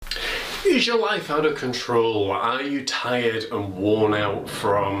Is your life out of control? Are you tired and worn out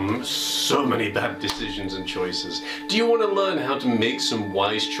from so many bad decisions and choices? Do you want to learn how to make some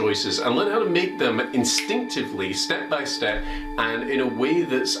wise choices and learn how to make them instinctively, step by step, and in a way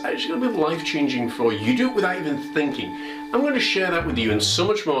that's actually going to be life-changing for you? You do it without even thinking. I'm going to share that with you and so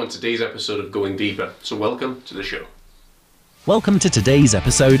much more in today's episode of Going Deeper. So welcome to the show. Welcome to today's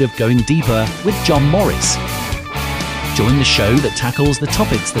episode of Going Deeper with John Morris. Join the show that tackles the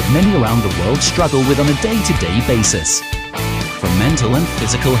topics that many around the world struggle with on a day-to-day basis. From mental and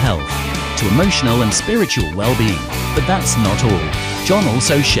physical health to emotional and spiritual well-being. But that's not all. John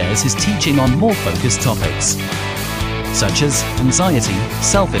also shares his teaching on more focused topics, such as anxiety,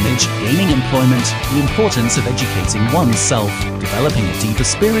 self-image, gaining employment, the importance of educating oneself, developing a deeper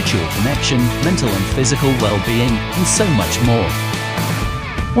spiritual connection, mental and physical well-being, and so much more.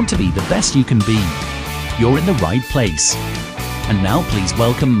 Want to be the best you can be? You're in the right place. And now please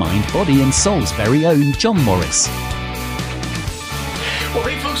welcome Mind, Body and Soul's very own John Morris. Well,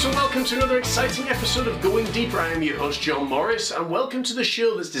 hey folks, and welcome to another exciting episode of Going Deeper. I am your host, John Morris, and welcome to the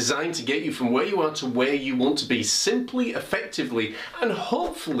show that's designed to get you from where you are to where you want to be, simply, effectively, and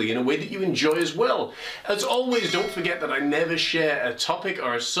hopefully in a way that you enjoy as well. As always, don't forget that I never share a topic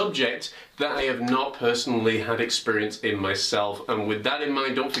or a subject that I have not personally had experience in myself. And with that in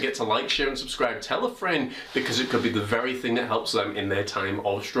mind, don't forget to like, share, and subscribe. Tell a friend, because it could be the very thing that helps them in their time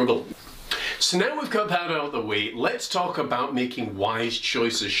of struggle. So now we've got that out of the way, let's talk about making wise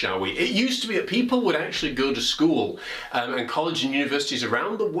choices, shall we? It used to be that people would actually go to school and college and universities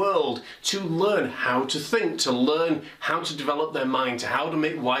around the world to learn how to think, to learn how to develop their mind, to how to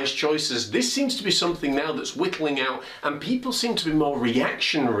make wise choices. This seems to be something now that's whittling out, and people seem to be more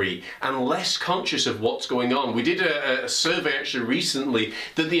reactionary and less conscious of what's going on. We did a survey actually recently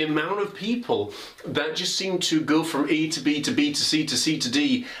that the amount of people that just seem to go from A to B to B to C to C to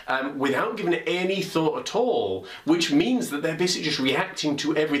D without giving it any thought at all, which means that they're basically just reacting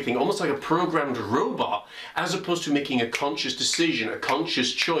to everything, almost like a programmed robot, as opposed to making a conscious decision, a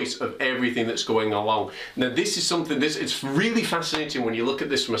conscious choice of everything that's going along. Now this is something, it's really fascinating when you look at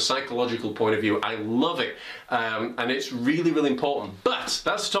this from a psychological point of view. I love it, and it's really, really important, but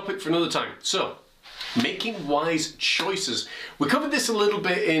that's a topic for another time. So, making wise choices. We covered this a little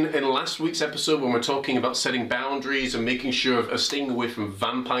bit in last week's episode when we're talking about setting boundaries and making sure of staying away from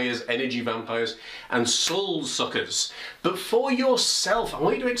vampires, energy vampires, and soul suckers. But for yourself, I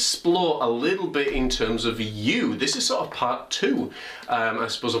want you to explore a little bit in terms of you. This is sort of part two, I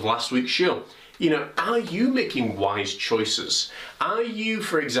suppose, of last week's show. You know, are you making wise choices? Are you,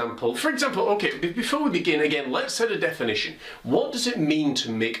 for example, okay, before we begin, again, let's set a definition. What does it mean to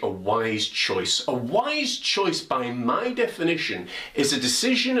make a wise choice? A wise choice, by my definition, is a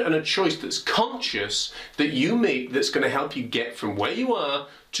decision and a choice that's conscious that you make that's going to help you get from where you are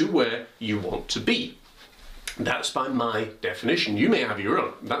to where you want to be. That's by my definition. You may have your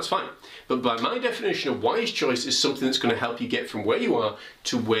own, that's fine. But by my definition, a wise choice is something that's going to help you get from where you are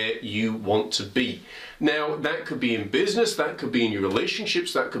to where you want to be. Now, that could be in business, that could be in your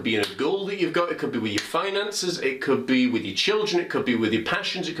relationships, that could be in a goal that you've got, it could be with your finances, it could be with your children, it could be with your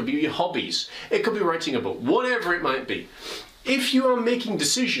passions, it could be with your hobbies, it could be writing a book, whatever it might be. If you are making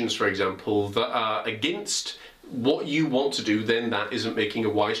decisions, for example, that are against what you want to do, then that isn't making a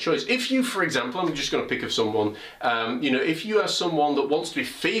wise choice. If you, for example, I'm just going to pick of someone, you know, if you are someone that wants to be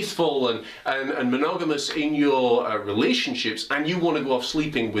faithful and monogamous in your relationships, and you want to go off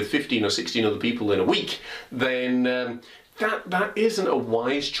sleeping with 15 or 16 other people in a week, then that isn't a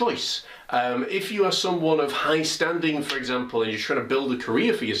wise choice. If you are someone of high standing, for example, and you're trying to build a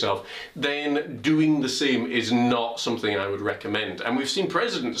career for yourself, then doing the same is not something I would recommend. And we've seen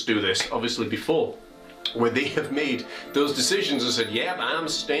presidents do this, obviously, before, where they have made those decisions and said, yep, I'm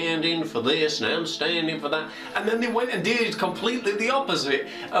standing for this and I'm standing for that, and then they went and did completely the opposite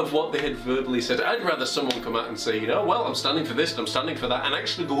of what they had verbally said. I'd rather someone come out and say, you know, well, I'm standing for this and I'm standing for that, and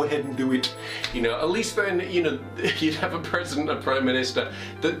actually go ahead and do it. You know, at least then, you know, you'd have a president, a prime minister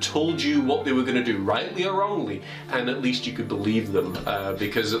that told you what they were going to do, rightly or wrongly, and at least you could believe them,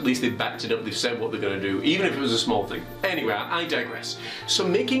 because at least they backed it up, they said what they're going to do, even if it was a small thing. Anyway, I digress. So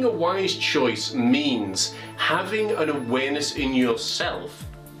making a wise choice means having an awareness in yourself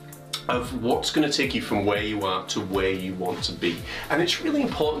of what's going to take you from where you are to where you want to be. And it's really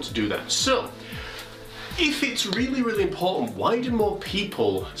important to do that. So, if it's really, really important, why do more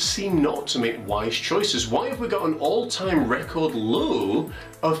people seem not to make wise choices? Why have we got an all-time record low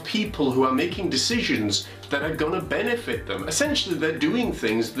of people who are making decisions that are going to benefit them? Essentially, they're doing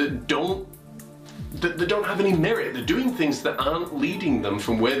things that don't that don't have any merit. They're doing things that aren't leading them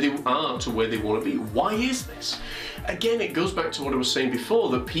from where they are to where they want to be. Why is this? Again, it goes back to what I was saying before,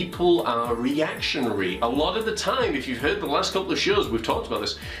 that people are reactionary. A lot of the time, if you've heard the last couple of shows, we've talked about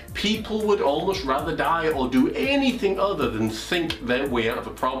this, people would almost rather die or do anything other than think their way out of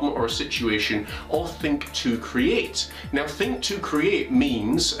a problem or a situation, or think to create. Now, think to create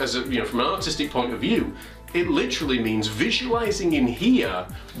means, as a, from an artistic point of view, it literally means visualizing in here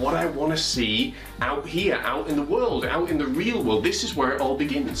what I want to see out here, out in the world, out in the real world. This is where it all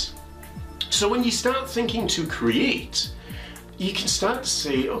begins. So when you start thinking to create, you can start to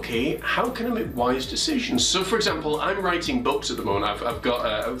say, okay, how can I make wise decisions? So for example, I'm writing books at the moment. I've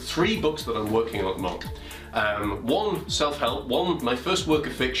got 3 books that I'm working on at the moment. One self-help, one my first work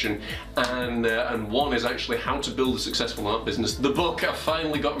of fiction, and one is actually how to build a successful art business. The book, I've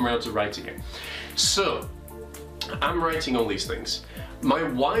finally gotten around to writing it. So I'm writing all these things. My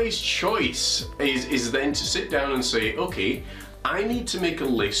wise choice is then to sit down and say, okay, I need to make a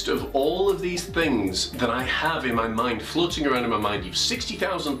list of all of these things that I have in my mind, floating around in my mind. You've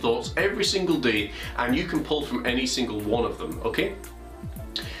 60,000 thoughts every single day, and you can pull from any single one of them, okay?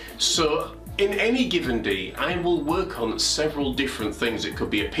 So in any given day, I will work on several different things. It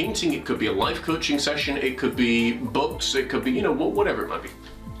could be a painting, it could be a life coaching session, it could be books, it could be, whatever it might be.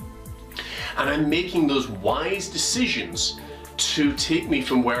 And I'm making those wise decisions to take me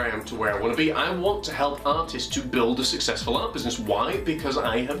from where I am to where I want to be. I want to help artists to build a successful art business. Why? Because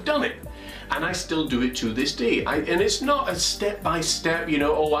I have done it. And I still do it to this day. And it's not a step-by-step,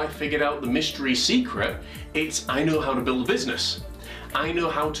 oh, I figured out the mystery secret. It's, I know how to build a business. I know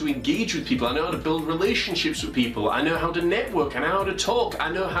how to engage with people. I know how to build relationships with people. I know how to network. I know how to talk. I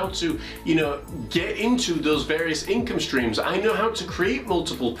know how to, get into those various income streams. I know how to create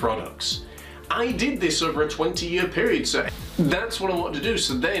multiple products. I did this over a 20-year period, so that's what I want to do.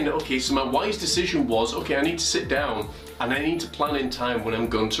 So then, okay, so my wise decision was, okay, I need to sit down and I need to plan in time when I'm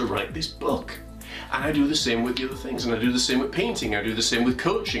going to write this book. And I do the same with the other things, and I do the same with painting, I do the same with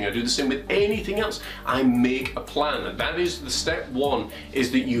coaching, I do the same with anything else. I make a plan, and that is the step 1, is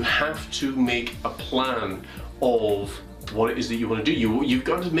that you have to make a plan of what it is that you want to do. You've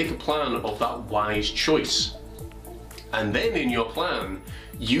got to make a plan of that wise choice. And then in your plan,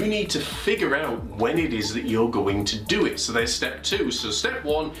 you need to figure out when it is that you're going to do it. So there's step 2. So step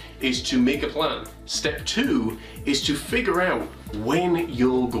 1 is to make a plan. Step 2 is to figure out when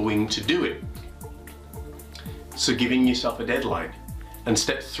you're going to do it. So giving yourself a deadline. And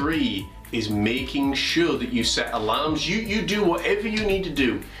step 3 is making sure that you set alarms. You do whatever you need to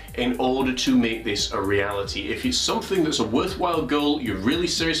do in order to make this a reality. If it's something that's a worthwhile goal, you're really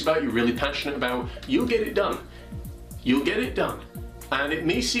serious about, you're really passionate about, you'll get it done. You'll get it done. And it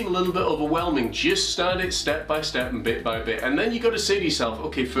may seem a little bit overwhelming. Just start it step by step and bit by bit. And then you've got to say to yourself,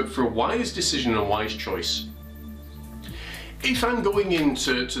 okay, for a wise decision and a wise choice, if I'm going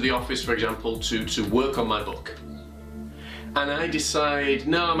into the office, for example, to work on my book, and I decide,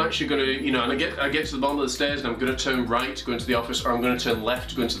 no, I'm actually going to, and I get to the bottom of the stairs and I'm going to turn right to go into the office, or I'm going to turn left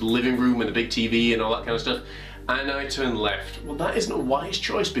to go into the living room and the big TV and all that kind of stuff, and I turn left. Well, that isn't a wise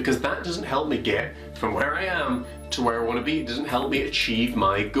choice, because that doesn't help me get from where I am to where I want to be. It doesn't help me achieve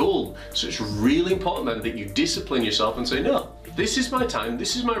my goal. So it's really important then that you discipline yourself and say, no, this is my time,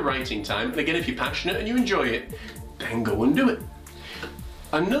 this is my writing time. And again, if you're passionate and you enjoy it, then go and do it.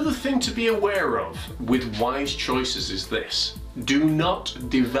 Another thing to be aware of with wise choices is this. Do not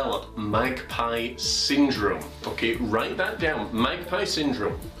develop magpie syndrome. Okay, write that down, magpie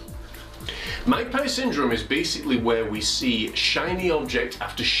syndrome. Magpie syndrome is basically where we see shiny object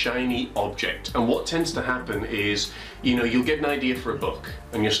after shiny object, and what tends to happen is, you'll get an idea for a book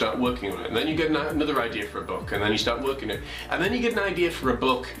and you'll start working on it, and then you get another idea for a book and then you start working on it, and then you get an idea for a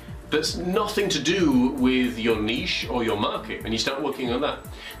book that's nothing to do with your niche or your market, and you start working on that.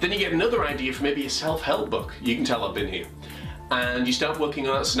 Then you get another idea for maybe a self-help book. You can tell I've been here. And you start working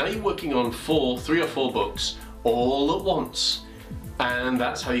on that, so now you're working on 3 or 4 books all at once. And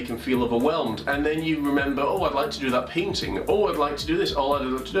that's how you can feel overwhelmed. And then you remember, oh, I'd like to do that painting. Oh, I'd like to do this. Oh, I'd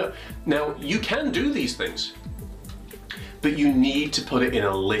like to do it. Now, you can do these things, but you need to put it in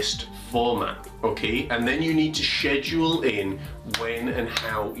a list format, okay? And then you need to schedule in when and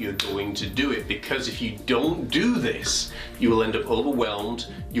how you're going to do it, because if you don't do this, you will end up overwhelmed,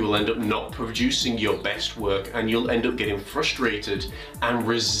 you will end up not producing your best work, and you'll end up getting frustrated and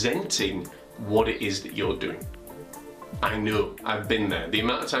resenting what it is that you're doing. I know, I've been there. The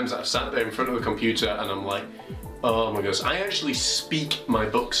amount of times that I've sat there in front of the computer and I'm like, Oh my gosh, I actually speak my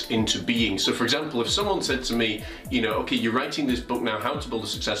books into being. So for example, if someone said to me, you know, okay, you're writing this book now, how to build a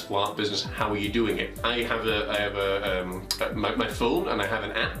successful art business, how are you doing it? I have my phone, and I have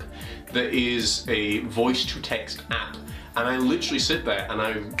an app that is a voice to text app. And I literally sit there and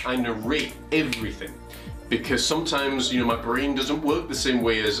I narrate everything. Because sometimes, you know, my brain doesn't work the same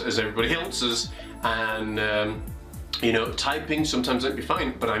way as everybody else's, and you know, typing sometimes might be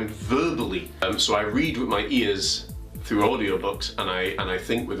fine, but I'm verbally. So I read with my ears through audiobooks, and I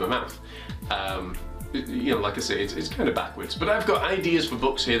think with my mouth. You know, like I say, it's kind of backwards. But I've got ideas for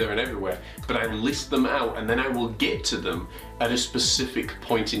books here, there, and everywhere. But I list them out, and then I will get to them at a specific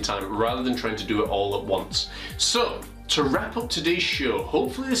point in time, rather than trying to do it all at once. So, to wrap up today's show,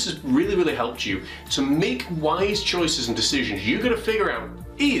 hopefully this has really, really helped you to make wise choices and decisions. You've got to figure out,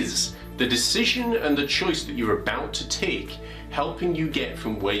 is the decision and the choice that you're about to take helping you get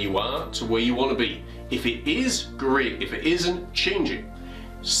from where you are to where you want to be? If it is, great. If it isn't, change it.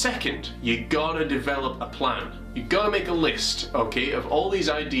 Second, you gotta develop a plan. You gotta make a list, okay, of all these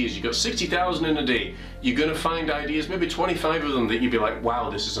ideas. You got 60,000 in a day. You're gonna find ideas, maybe 25 of them that you'd be like,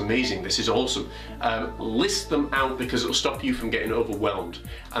 wow, this is amazing, this is awesome. List them out, because it'll stop you from getting overwhelmed.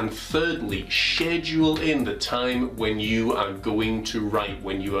 And thirdly, schedule in the time when you are going to write,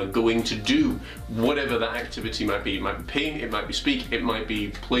 when you are going to do whatever that activity might be. It might be paint, it might be speak, it might be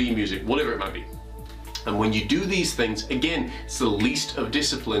play music, whatever it might be. And when you do these things, again, it's the least of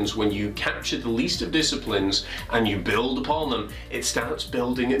disciplines. When you capture the least of disciplines and you build upon them, it starts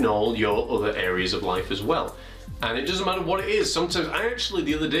building in all your other areas of life as well. And it doesn't matter what it is. Sometimes, I actually,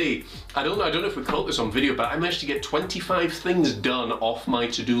 the other day, I don't know if we caught this on video, but I managed to get 25 things done off my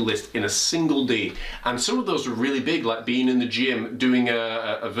to-do list in a single day. And some of those were really big, like being in the gym, doing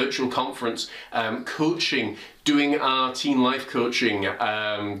a virtual conference, coaching, doing our teen life coaching,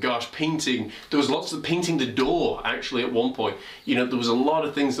 painting. There was lots of painting the door, actually, at one point. You know, there was a lot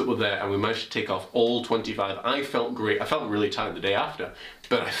of things that were there, and we managed to take off all 25. I felt great. I felt really tired the day after,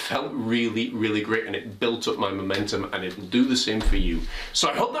 but I felt really, really great, and it built up my momentum, and it'll do the same for you. So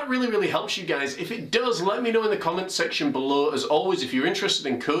I hope that really, really helps you guys. If it does, let me know in the comments section below. As always, if you're interested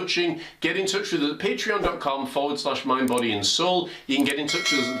in coaching, get in touch with us at patreon.com/mind, body and soul. You can get in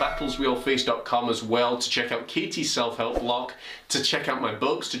touch with us at battlesweallface.com as well to check out Katie's self-help blog, to check out my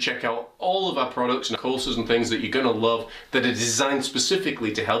books, to check out all of our products and courses and things that you're going to love, that are designed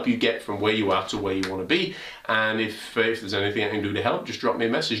specifically to help you get from where you are to where you want to be. And if there's anything I can do to help, just drop me a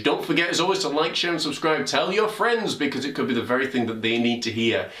message. Don't forget, as always, to like, share and subscribe. Tell your friends, because it could be the very thing that they need to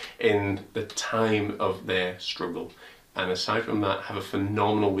hear in the time of their struggle. And aside from that, have a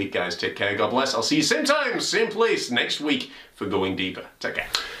phenomenal week, guys. Take care. God bless. I'll see you same time, same place next week for Going Deeper. Take care.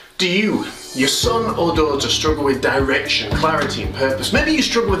 Do you, your son or daughter, struggle with direction, clarity and purpose? Maybe you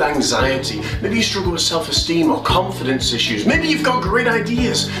struggle with anxiety, maybe you struggle with self-esteem or confidence issues. Maybe you've got great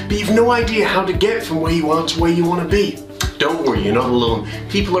ideas, but you've no idea how to get from where you are to where you want to be. Don't worry, you're not alone.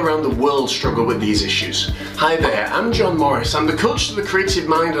 People around the world struggle with these issues. Hi there, I'm John Morris. I'm the coach to the creative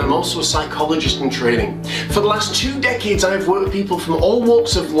mind, and I'm also a psychologist in training. For the last 2 decades, I've worked with people from all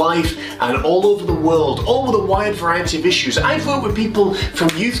walks of life and all over the world, all with a wide variety of issues. I've worked with people from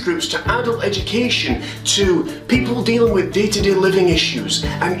youth groups to adult education to people dealing with day-to-day living issues.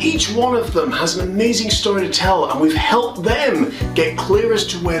 And each one of them has an amazing story to tell, and we've helped them get clear as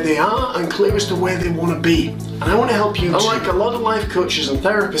to where they are and clear as to where they want to be. And I want to help you too. Unlike a lot of life coaches and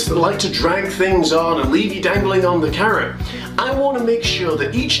therapists that like to drag things on and leave you dangling on the carrot, I want to make sure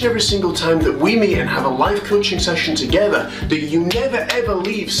that each and every single time that we meet and have a life coaching session together, that you never ever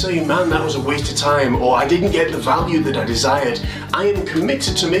leave saying, man, that was a waste of time, or I didn't get the value that I desired. I am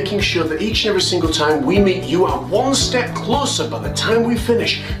committed to making sure that each and every single time we meet, you are one step closer by the time we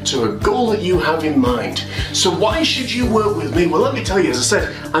finish to a goal that you have in mind. So why should you work with me? Well, let me tell you, as I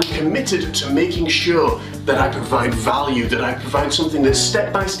said, I'm committed to making sure that I provide value, that I provide something that's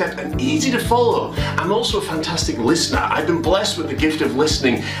step by step and easy to follow. I'm also a fantastic listener. I've been blessed with the gift of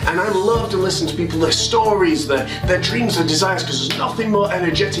listening, and I love to listen to people, their stories, their dreams, their desires, because there's nothing more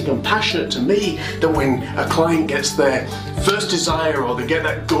energetic and passionate to me than when a client gets their first desire, or they get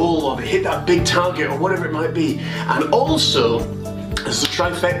that goal, or they hit that big target, or whatever it might be. And also, as a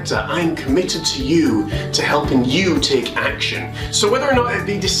trifecta, I'm committed to you, to helping you take action. So whether or not it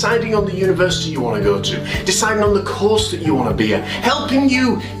be deciding on the university you want to go to, deciding on the course that you want to be at, helping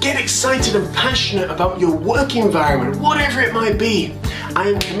you get excited and passionate about your work environment, whatever it might be, I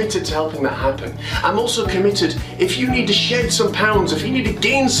am committed to helping that happen. I'm also committed, if you need to shed some pounds, if you need to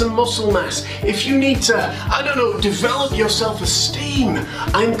gain some muscle mass, if you need to, I don't know, develop your self-esteem,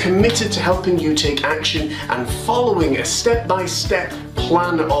 I'm committed to helping you take action and following a step-by-step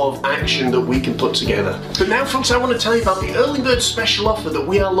plan of action that we can put together. But now, folks, I want to tell you about the early bird special offer that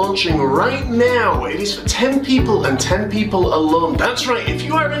we are launching right now. It is for 10 people and 10 people alone. That's right, if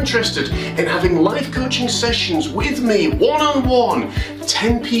you are interested in having life coaching sessions with me one-on-one,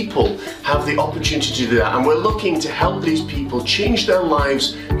 10 people have the opportunity to do that, and we're looking to help these people change their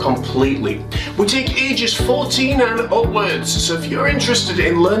lives completely. We take ages 14 and upwards, so if you're interested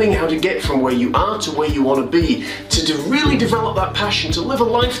in learning how to get from where you are to where you want to be, to really develop that passion, to live a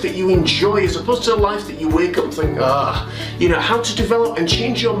life that you enjoy as opposed to a life that you wake up and think, how to develop and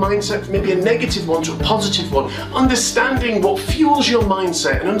change your mindset from maybe a negative one to a positive one, understanding what fuels your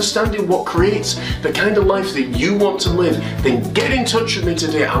mindset and understanding what creates the kind of life that you want to live, then get in touch with me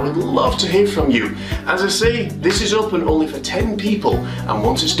today. I would love to hear from you. As I say, this is open only for 10 people, and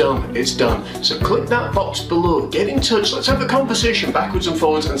once it's done, it's done. So click that box below, get in touch, let's have a conversation backwards and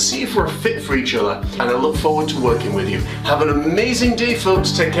forwards and see if we're a fit for each other, and I look forward to working with you. Have an amazing day,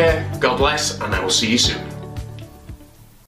 folks. Take care, God bless, and I will see you soon.